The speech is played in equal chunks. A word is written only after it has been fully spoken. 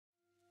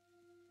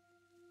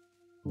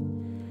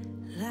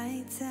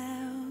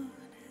down,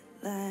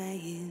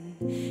 lying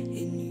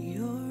in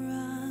your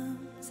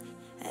arms,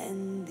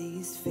 and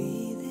these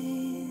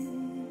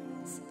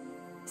feelings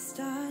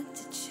start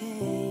to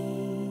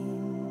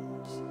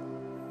change.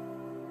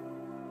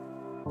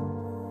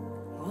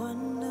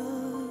 One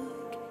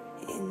look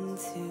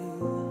into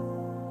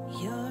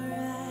your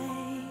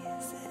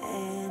eyes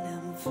and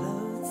I'm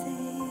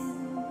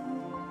floating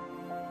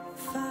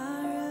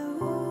far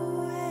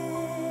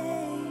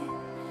away.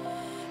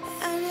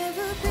 I've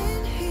never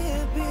been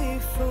here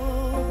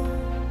before.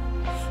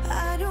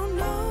 I don't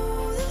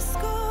know the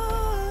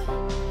score,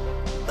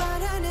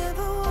 but I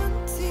never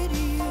wanted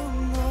you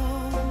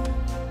more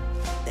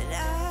than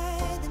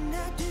I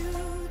do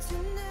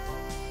tonight.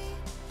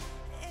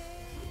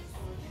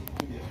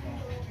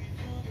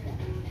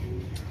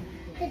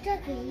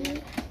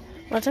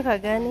 Unataka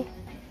gani?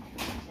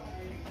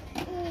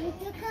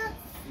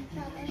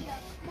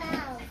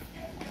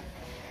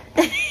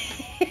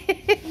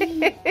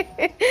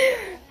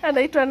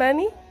 Anaitwa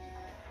nani?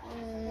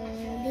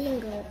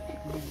 Bingo.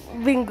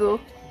 Bingo.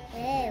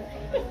 Yeah.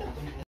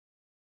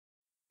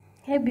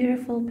 Hey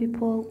beautiful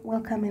people,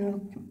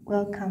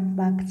 welcome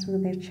back to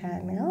the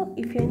channel.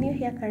 If you're new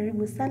here,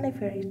 karibu sana.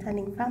 If you're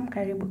returning from,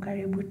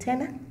 karibu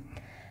tena.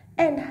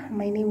 And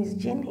my name is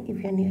Jen.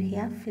 If you're new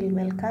here, feel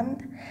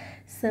welcomed.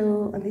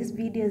 So on this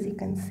video, as you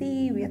can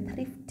see, we are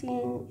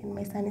thrifting and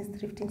my son is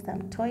thrifting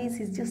some toys.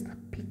 He's just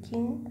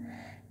picking,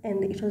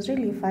 and it was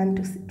really fun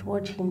to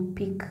watch him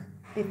pick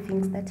the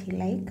things that he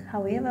liked.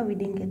 However, we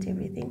didn't get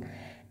everything,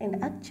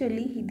 and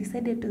actually he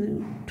decided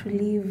to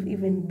leave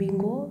even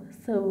bingo.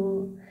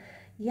 So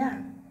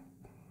yeah,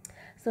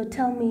 so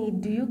tell me,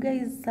 do you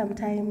guys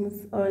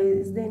sometimes, or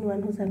is there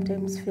anyone who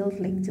sometimes feels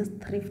like just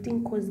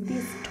thrifting? Because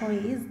these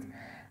toys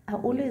are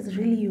always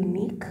really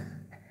unique.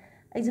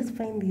 I just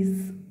find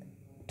these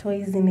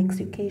toys in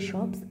XUK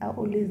shops are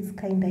always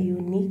kind of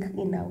unique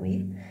in a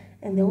way,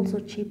 and they're also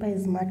cheaper,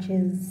 as much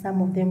as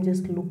some of them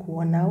just look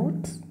worn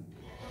out.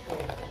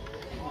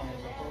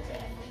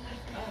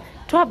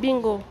 Toa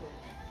bingo.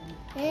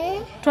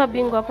 Toa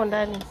bingo hapo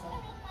ndani.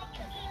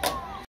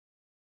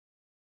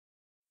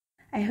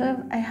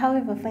 I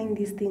however find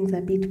these things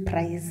a bit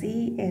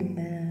pricey, and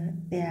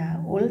they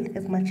are old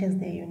as much as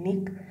they're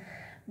unique.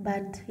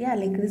 But yeah,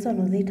 like this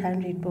one was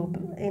 800 bob,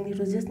 and it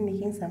was just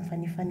making some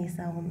funny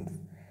sounds.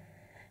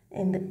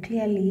 And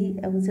clearly,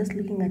 I was just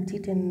looking at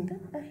it, and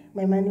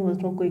my money was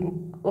not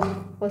going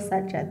for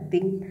such a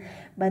thing.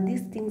 But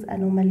these things are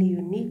normally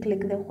unique.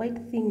 Like the white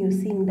thing you're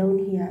seeing down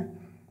here,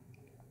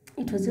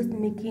 it was just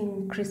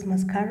making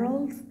Christmas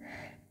carols.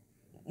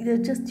 They're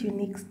just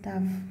unique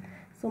stuff.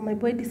 So my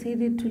boy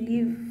decided to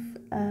leave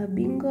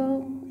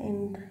bingo,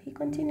 and he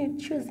continued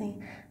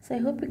choosing. So I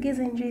hope you guys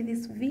enjoy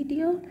this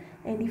video,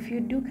 and if you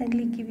do,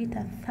 kindly give it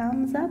a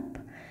thumbs up,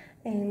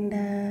 and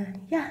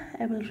yeah,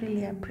 I will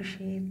really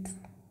appreciate.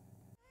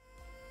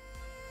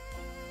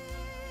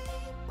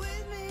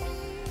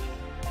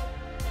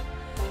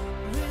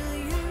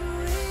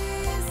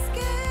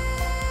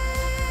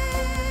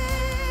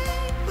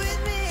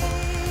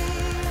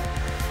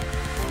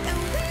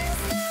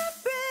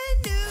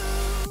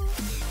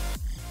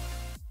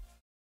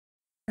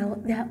 Now,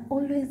 there are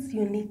always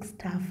unique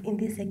stuff in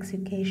these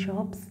XUK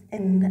shops,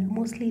 and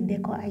mostly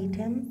decor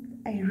items.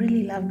 I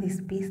really love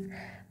this piece,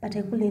 but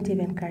I couldn't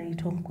even carry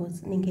it home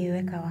because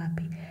ningeiweka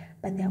wapi.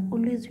 But they are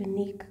always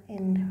unique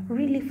and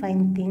really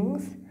fine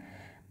things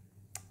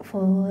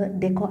for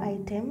decor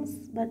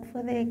items. But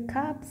for the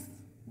cups,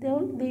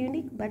 they're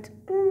unique, but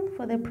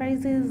for the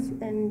prices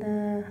and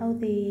how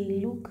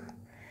they look,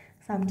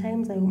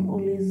 sometimes I'm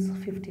always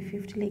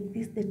 50-50. Like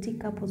this, the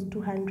teacup was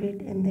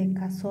 200, and the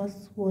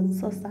cassos was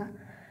sauce.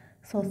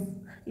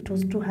 It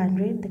was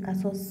 200. The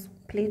cassos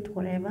plate,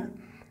 whatever.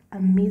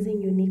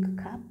 Amazing unique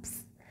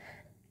cups.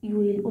 You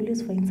will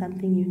always find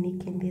something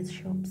unique in these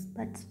shops,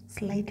 but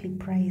slightly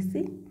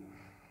pricey.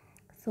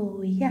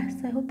 So yes,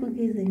 I hope you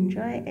guys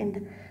enjoy,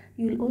 and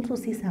you'll also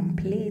see some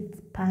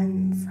plates,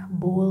 pans,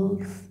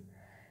 bowls.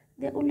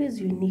 They're always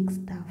unique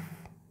stuff.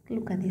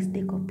 Look at these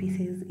decor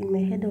pieces. In my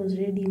head, I was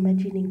already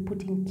imagining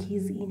putting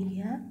keys in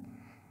here.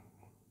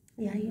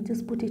 Yeah, you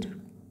just put it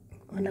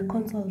on a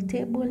console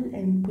table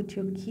and put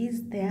your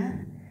keys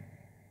there.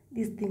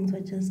 These things were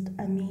just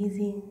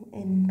amazing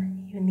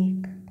and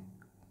unique.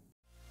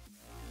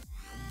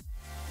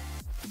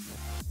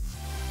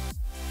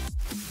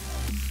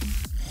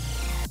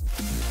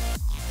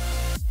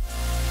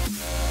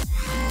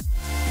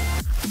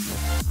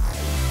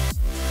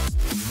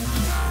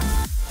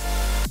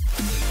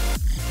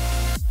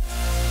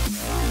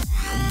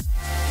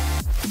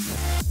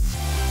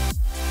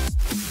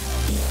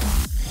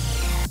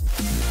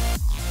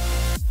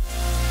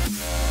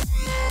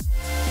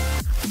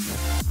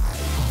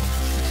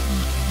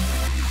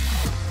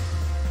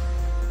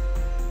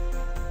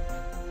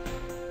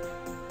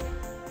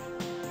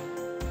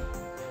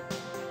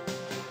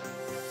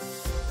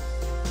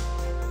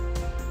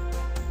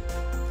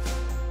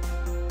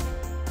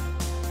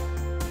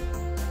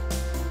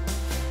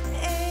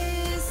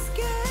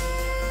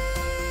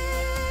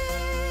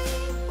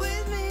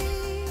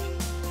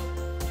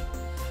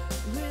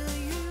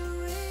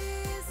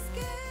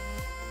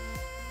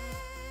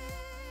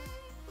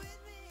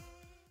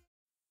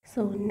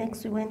 So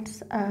next we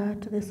went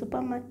to the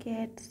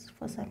supermarket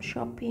for some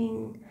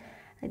shopping.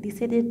 I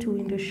decided to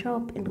window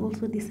shop and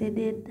also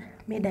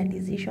made a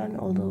decision,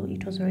 although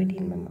it was already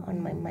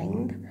on my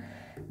mind.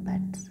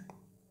 But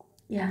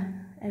yeah,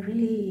 I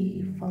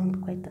really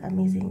found quite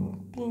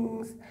amazing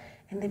things.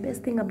 And the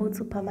best thing about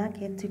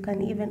supermarkets,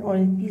 or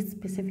this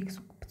specific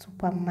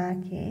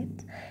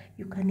supermarket,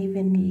 you can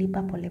even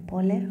lipa pole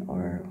pole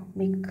or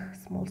make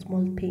small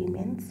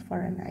payments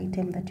for an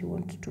item that you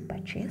want to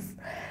purchase.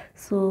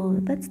 So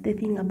that's the good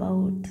thing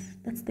about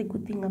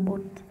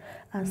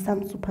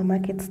some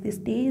supermarkets these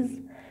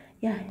days.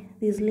 Yeah,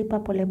 there's lipa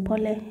pole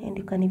pole and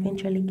you can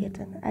eventually get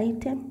an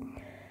item.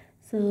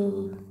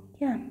 So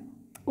yeah,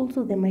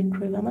 also the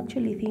microwave, I'm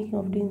actually thinking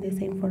of doing the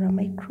same for a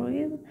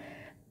microwave,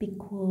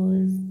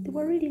 because they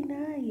were really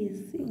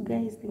nice, you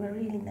guys, they were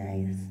really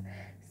nice.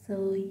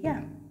 So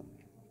yeah,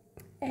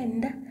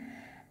 and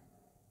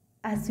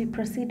as we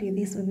proceed with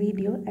this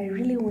video, I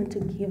really want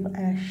to give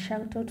a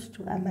shout out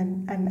to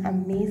an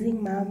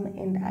amazing mom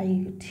and a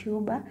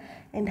YouTuber,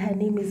 and her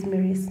name is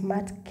Mary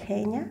Smart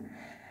Kenya.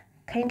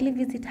 Kindly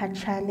visit her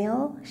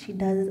channel. She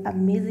does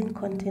amazing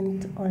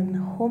content on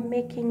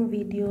homemaking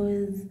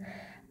videos,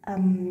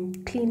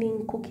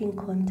 cleaning, cooking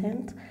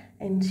content,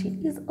 and she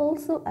is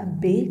also a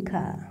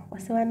baker.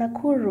 Wasewa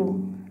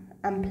Nakuru,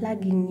 I'm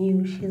plugging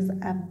you. She's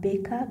a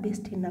baker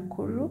based in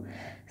Nakuru.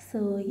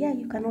 So yeah,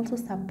 you can also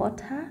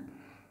support her,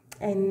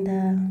 and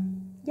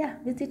yeah,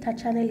 visit her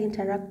channel,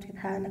 interact with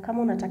her. Na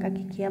kama unataka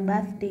keki ya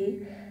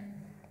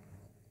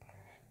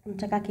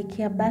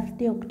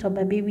birthday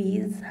October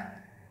babies,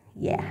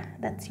 yeah,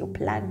 that's your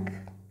plug.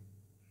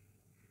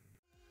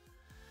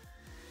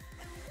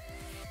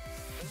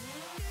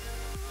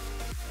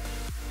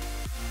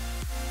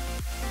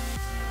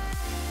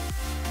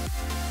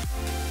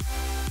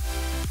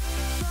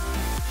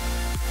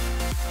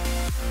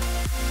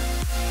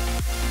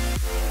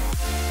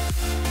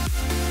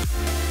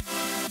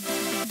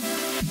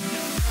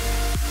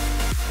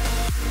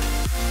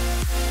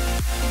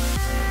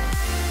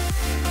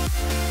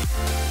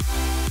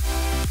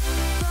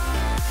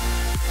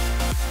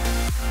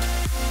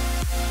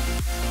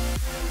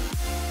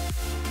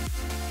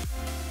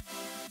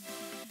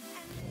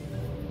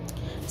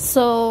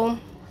 So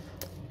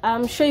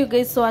I'm sure you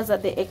guys saw us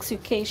at the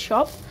XUK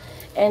shop,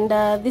 and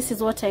this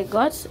is what I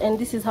got, and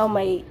this is how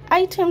my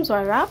items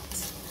were wrapped.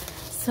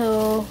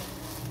 So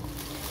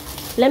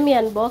let me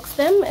unbox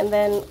them and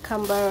then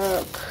come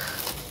back.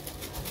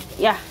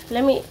 Yeah,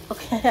 not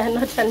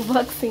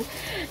unboxing,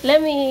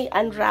 let me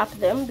unwrap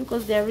them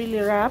because they're really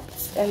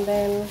wrapped, and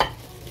then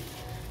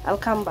I'll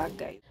come back,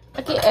 guys.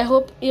 Okay, I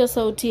hope your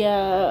sauti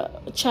ya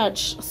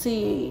charge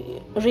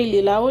see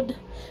really loud,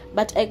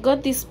 but I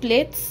got these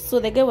plates. So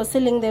the guy was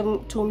selling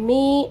them to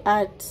me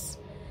at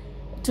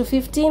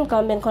 215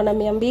 kama nkona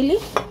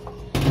 200,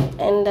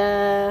 and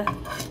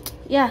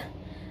yeah,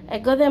 I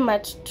got them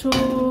at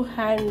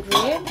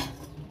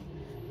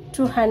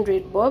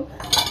 200 bob,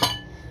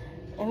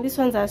 and these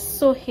ones are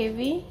so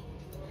heavy,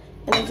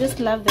 and I just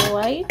love the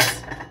white.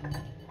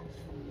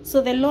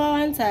 So the lower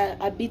ones are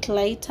a bit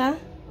lighter,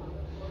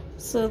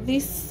 so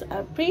these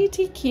are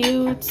pretty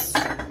cute.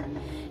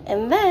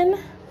 And then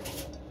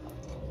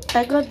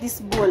I got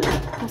this bowl.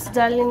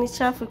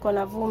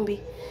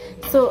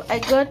 So I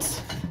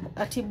got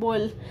a tea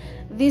bowl,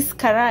 this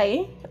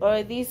karai,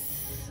 or this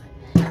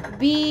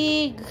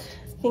big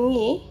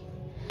thingy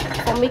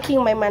for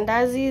making my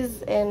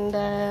mandazis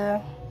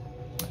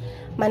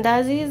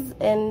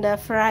and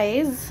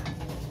fries.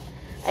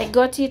 I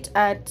got it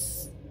at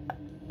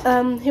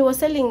he was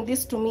selling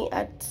this to me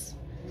at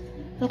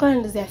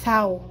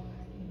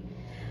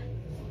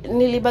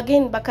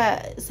nilibagain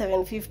baka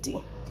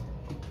 750,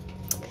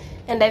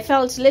 and I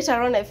felt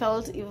later on if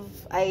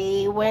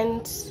I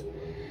went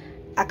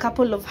a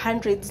couple of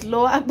hundreds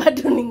lower, but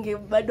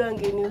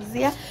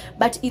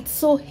it's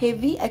so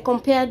heavy. I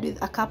compared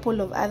with a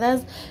couple of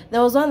others.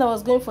 There was one that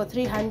was going for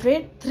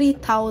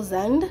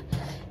 3,000,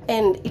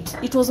 and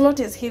it was not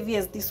as heavy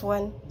as this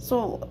one.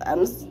 So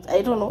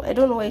I don't know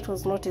why it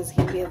was not as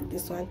heavy as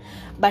this one,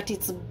 but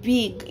it's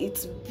big,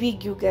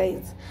 you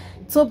guys.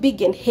 It's so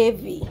big and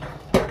heavy.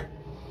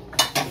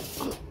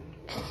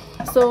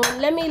 So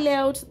let me lay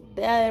out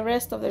the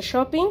rest of the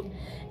shopping,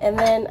 and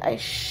then I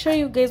show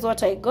you guys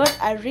what I got.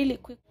 I really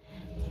quick.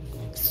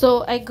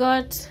 So I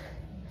got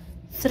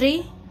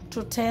 3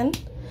 to 10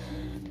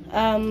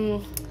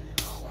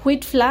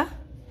 wheat flour,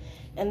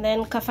 and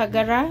then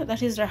kafagara,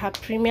 that is Raha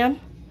Premium,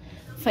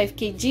 5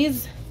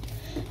 kgs.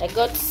 I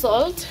got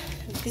salt,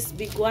 this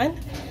big one,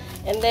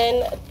 and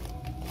then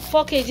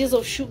 4 kgs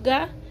of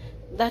sugar.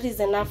 That is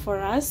enough for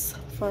us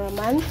for a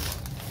month.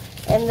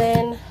 And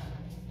then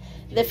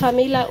the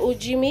Famila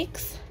Uji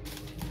mix.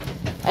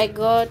 I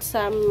got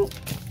some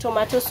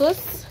tomato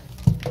sauce,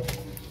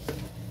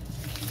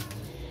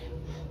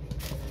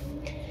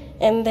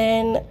 and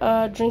then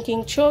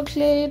drinking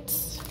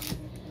chocolates.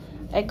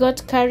 I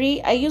got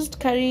curry. I used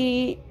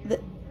curry the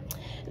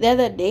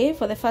other day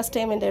for the first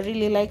time, and I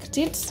really liked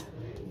it.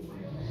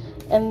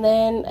 And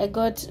then I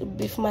got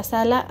beef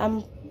masala.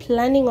 I'm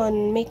planning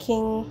on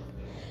making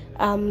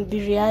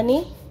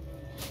biryani.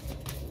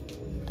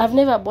 I've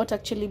never bought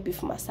actually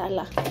beef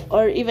masala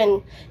or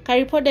even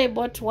curry powder. I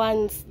bought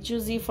once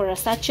juicy for a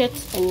sachet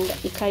and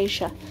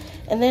ikaisha.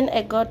 And then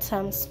I got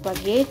some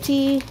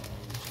spaghetti.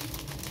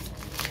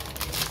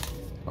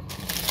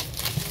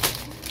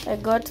 I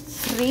got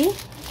three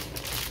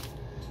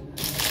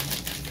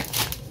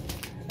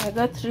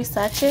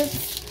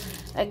sachets.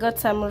 I got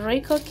some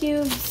Royco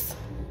cubes,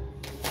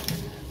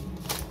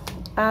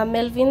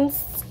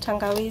 Melvin's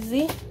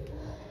tangawizi,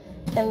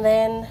 and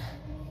then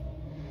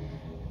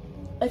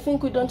I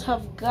think we don't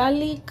have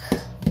garlic,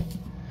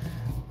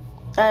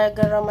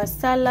 garam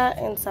masala,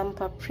 and some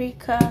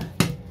paprika.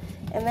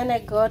 And then I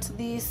got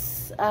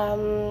this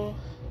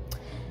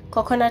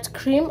coconut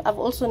cream. I've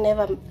also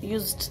never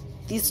used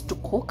this to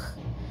cook,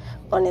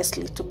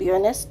 honestly, to be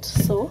honest.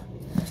 So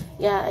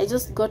yeah, I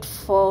just got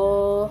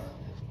 4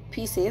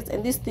 pieces,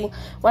 and this thing,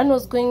 one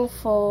was going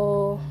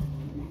for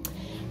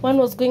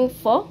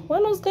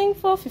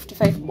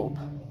 55 bob.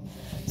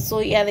 So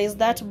yeah, there's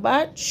that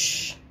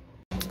batch.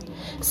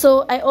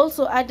 So I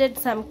also added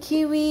some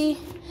kiwi,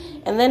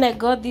 and then I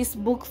got this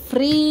book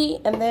free.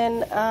 And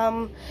then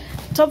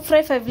top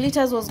fry 5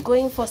 liters was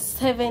going for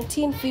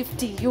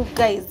 17.50, you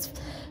guys.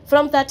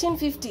 From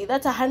 13.50,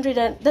 that's 100,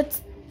 and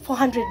that's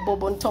 400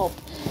 bob on top.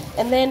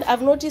 And then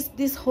I've noticed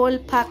this whole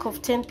pack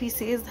of 10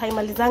 pieces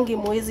haimalizangi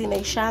mwezi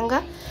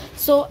naishanga,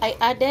 so I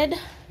added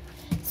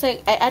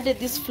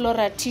this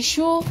flora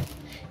tissue.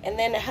 And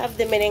then I have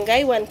the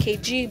menengai 1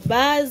 kg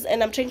bars,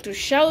 and I'm trying to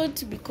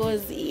shout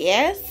because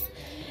yes.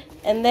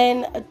 And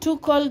then 2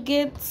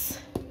 Colgates,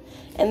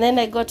 and then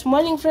I got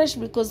Morning Fresh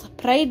because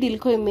Pride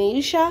ilikuwa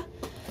imeisha.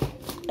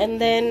 And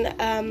then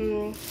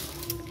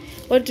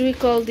what do we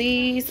call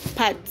these,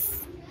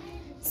 pads?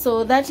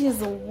 So that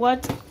is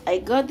what I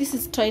got. This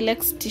is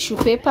Toilex tissue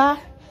paper.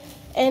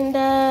 And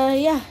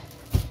yeah,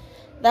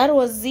 that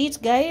was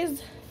it,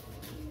 guys,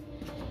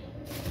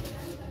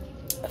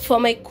 for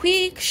my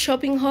quick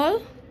shopping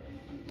haul.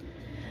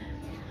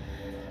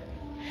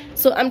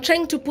 So I'm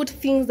trying to put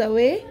things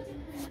away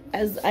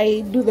as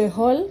I do the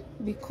haul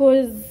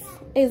because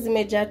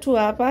zimeja tu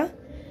hapa.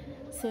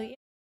 So yeah.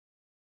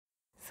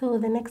 So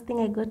the next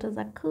thing I got was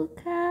a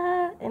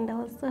cooker, and I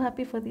was so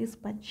happy for this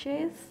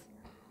purchase.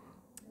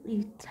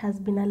 It has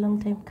been a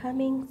long time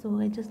coming, so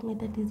I just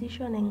made a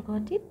decision and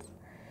got it.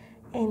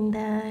 And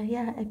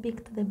yeah, I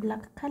picked the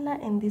black color,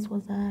 and this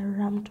was a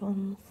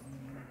Ramtons.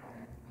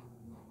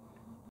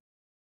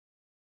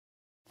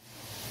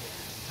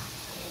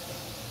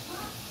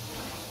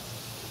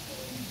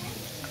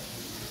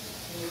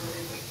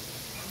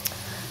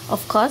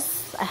 Of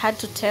course, I had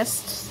to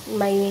test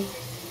my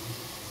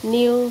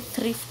new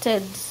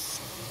thrifted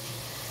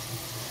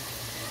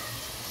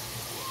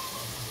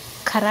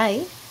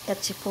karai at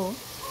Chipo,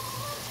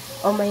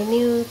 or my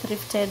new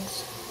thrifted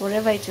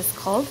whatever it is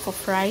called for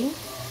frying.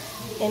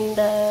 And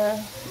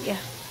yeah,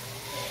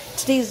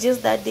 today is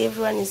just that day.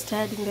 Everyone is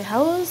tired in the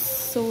house,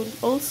 so we'll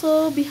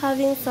also be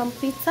having some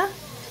pizza,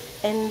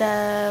 and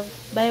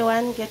buy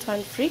one get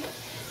one free.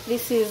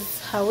 This is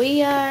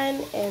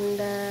Hawaiian and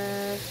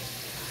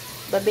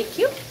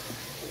barbecue.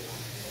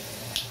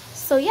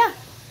 So yeah,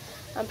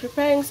 I'm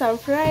preparing some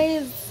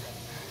fries.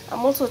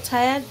 I'm also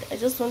tired. I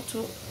just want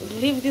to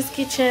leave this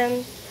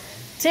kitchen,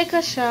 take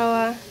a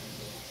shower,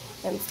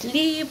 and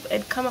sleep.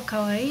 And kama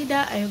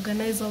kawaida, I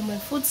organize all my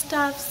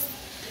foodstuffs.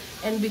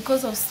 And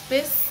because of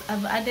space,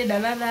 I've added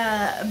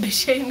another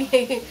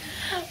besheni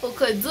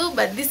ukodu,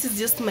 but this is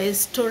just my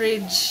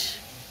storage.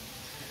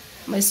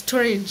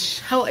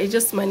 How I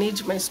just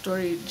manage my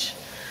storage.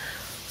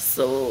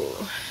 So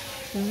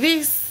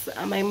these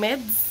are my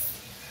meds,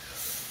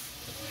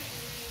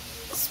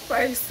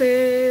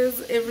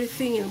 spices,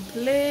 everything in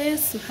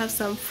place. We have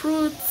some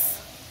fruits,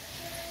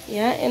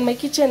 yeah. And my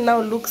kitchen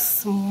now looks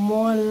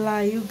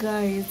smaller, you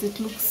guys. It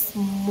looks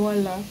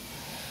smaller.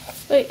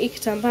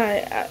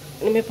 Ikitambaa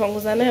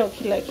nimepanguza nayo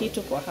kila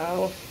kitu kwa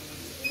hao.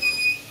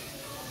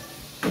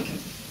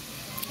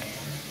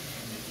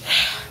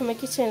 My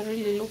kitchen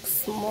really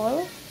looks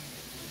small,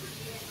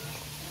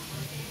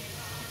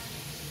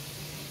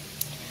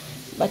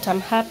 but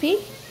I'm happy.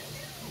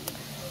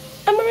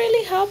 I'm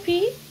really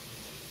happy.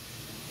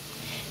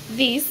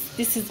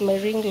 This is my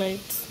ring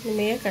light.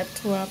 Nimeweka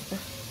tu hapo.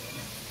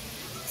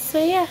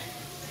 So yeah,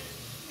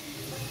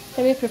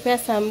 let me prepare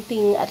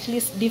something at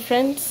least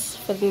different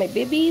for my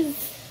babies,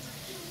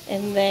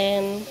 and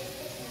then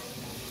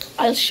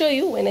I'll show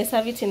you when I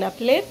serve it in a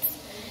plate,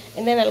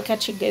 and then I'll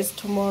catch you guys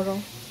tomorrow.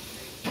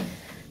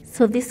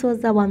 So this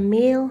was our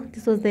meal.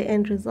 This was the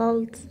end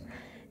result.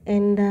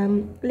 And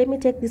let me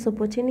take this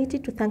opportunity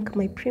to thank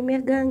my Premier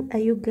Gang.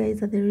 You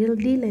guys are the real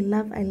deal. I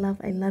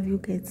love you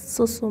guys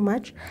so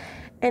much.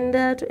 And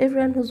to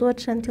everyone who's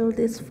watched until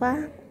this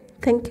far,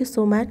 thank you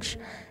so much.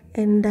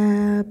 And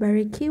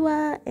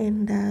barikiwa,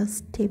 and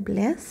stay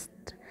blessed.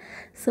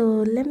 So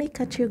let me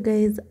catch you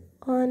guys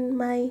on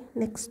my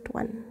next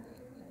one.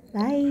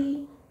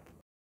 Bye.